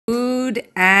food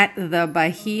at the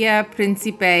Bahia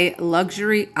Principe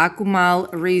Luxury Akumal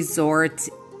Resort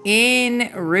in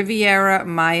Riviera,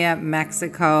 Maya,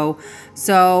 Mexico.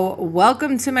 So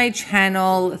welcome to my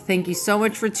channel. Thank you so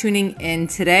much for tuning in.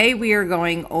 Today we are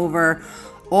going over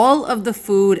all of the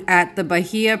food at the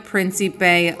Bahia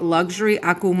Principe Luxury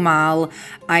Akumal.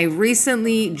 I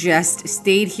recently just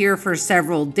stayed here for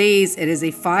several days. It is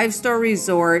a 5-star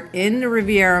resort in the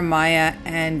Riviera Maya,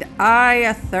 and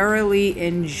I thoroughly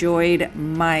enjoyed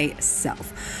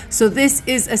myself. So this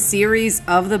is a series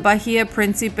of the Bahia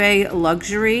Principe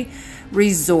Luxury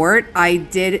Resort. I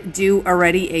did do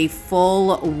already a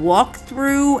full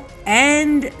walkthrough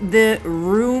and the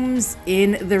rooms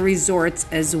in the resorts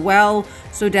as well,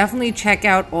 so definitely check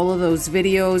out all of those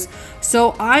videos.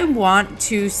 So I want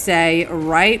to say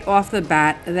right off the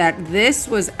bat that this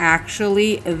was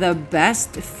actually the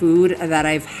best food that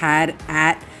I've had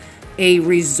at a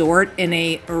resort in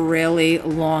a really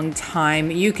long time.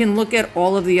 You can look at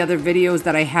all of the other videos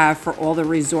that I have for all the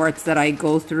resorts that I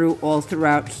go through all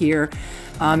throughout here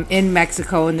in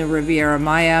Mexico in the Riviera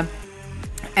Maya.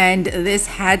 And this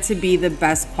had to be the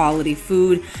best quality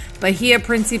food. Bahia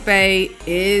Principe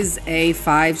is a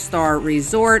 5-star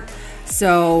resort,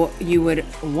 so you would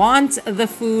want the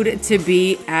food to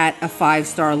be at a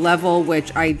 5-star level,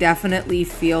 which I definitely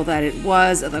feel that it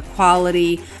was. The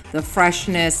quality, the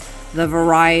freshness, the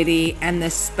variety, and the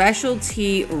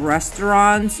specialty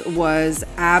restaurants was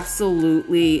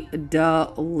absolutely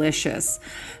delicious.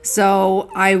 So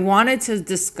I wanted to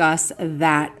discuss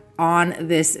that on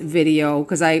this video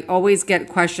because I always get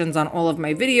questions on all of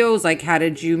my videos, like how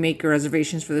did you make your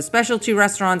reservations for the specialty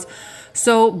restaurants?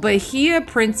 So Bahia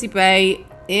Principe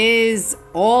is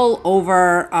all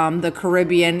over the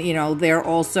Caribbean. You know, they're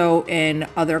also in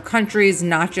other countries,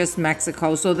 not just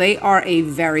Mexico. So they are a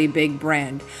very big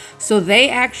brand. So they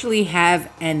actually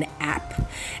have an app.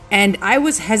 And I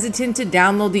was hesitant to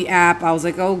download the app. I was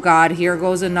like, oh God, here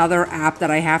goes another app that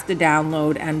I have to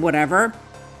download and whatever.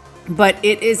 But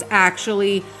it is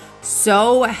actually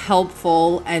so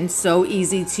helpful and so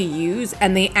easy to use.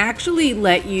 And they actually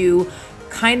let you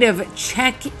kind of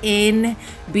check in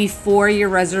before your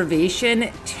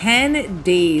reservation 10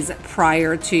 days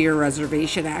prior to your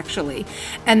reservation actually.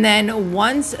 And then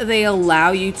once they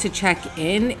allow you to check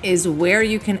in is where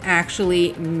you can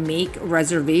actually make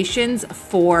reservations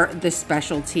for the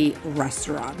specialty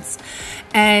restaurants.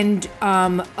 And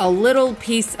a little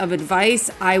piece of advice,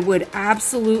 I would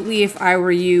absolutely, if I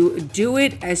were you, do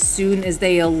it as soon as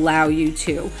they allow you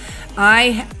to.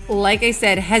 Like I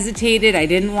said, hesitated. I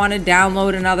didn't want to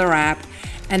download another app.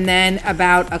 And then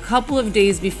about a couple of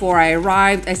days before I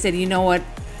arrived, I said, you know what?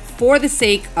 For the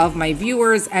sake of my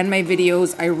viewers and my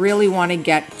videos, I really want to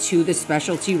get to the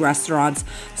specialty restaurants.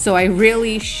 So I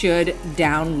really should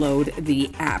download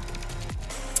the app.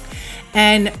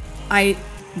 And I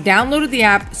downloaded the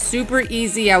app, super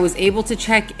easy. I was able to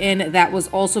check in. That was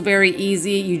also very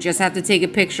easy. You just have to take a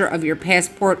picture of your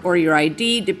passport or your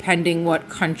ID, depending what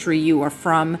country you are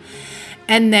from.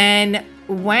 And then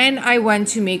when I went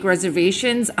to make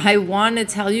reservations, I want to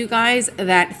tell you guys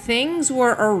that things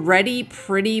were already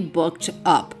pretty booked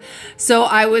up. So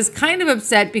I was kind of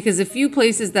upset because a few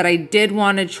places that I did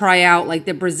want to try out, like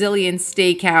the Brazilian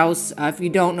steakhouse. If you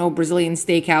don't know, Brazilian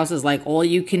steakhouse is like all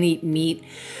you can eat meat.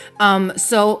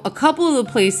 So a couple of the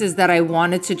places that I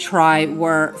wanted to try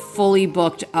were fully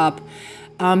booked up.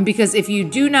 Because if you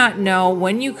do not know,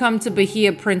 when you come to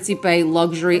Bahia Principe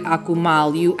Luxury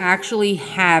Akumal, you actually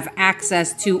have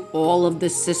access to all of the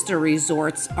sister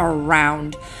resorts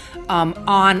around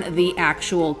on the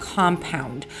actual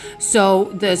compound.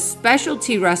 So the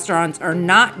specialty restaurants are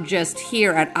not just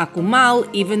here at Akumal,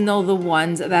 even though the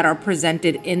ones that are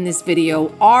presented in this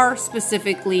video are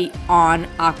specifically on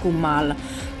Akumal,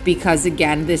 because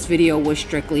again, this video was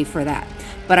strictly for that.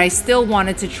 But I still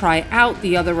wanted to try out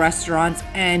the other restaurants,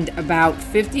 and about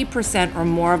 50% or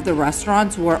more of the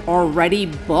restaurants were already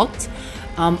booked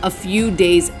a few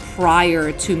days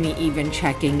prior to me even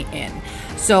checking in.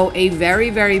 So a very,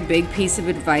 very big piece of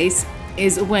advice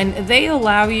is when they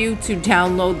allow you to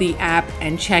download the app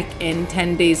and check in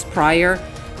 10 days prior,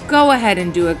 go ahead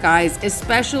and do it, guys,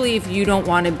 especially if you don't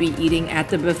want to be eating at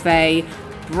the buffet,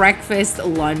 breakfast,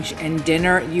 lunch, and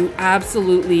dinner. You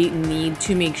absolutely need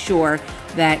to make sure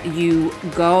that you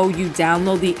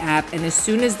download the app, and as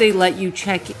soon as they let you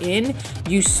check in,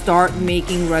 you start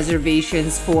making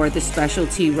reservations for the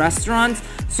specialty restaurants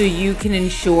so you can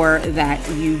ensure that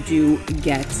you do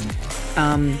get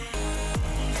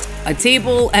a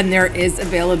table and there is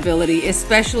availability,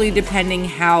 especially depending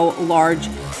how large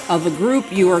of a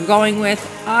group you are going with.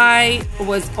 I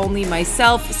was only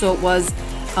myself, so it was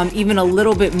even a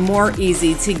little bit more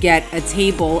easy to get a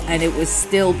table, and it was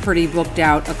still pretty booked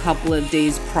out a couple of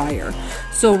days prior.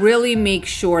 So really make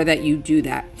sure that you do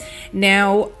that.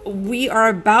 Now, we are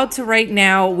about to, right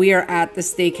now, we are at the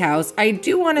steakhouse. I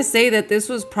do want to say that this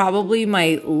was probably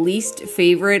my least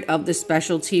favorite of the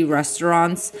specialty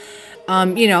restaurants.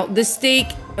 You know, the steak,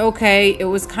 okay, it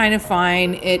was kind of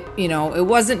fine. It, you know, it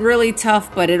wasn't really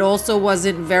tough, but it also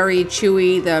wasn't very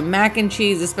chewy. The mac and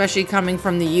cheese, especially coming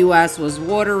from the US, was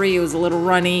watery. It was a little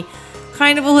runny,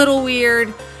 kind of a little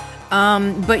weird.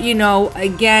 But you know,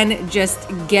 again, just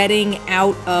getting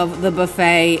out of the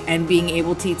buffet and being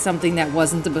able to eat something that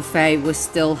wasn't a buffet was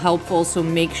still helpful. So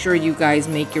make sure you guys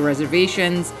make your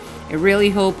reservations. I really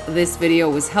hope this video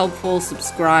was helpful.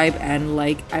 Subscribe and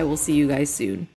like. I will see you guys soon.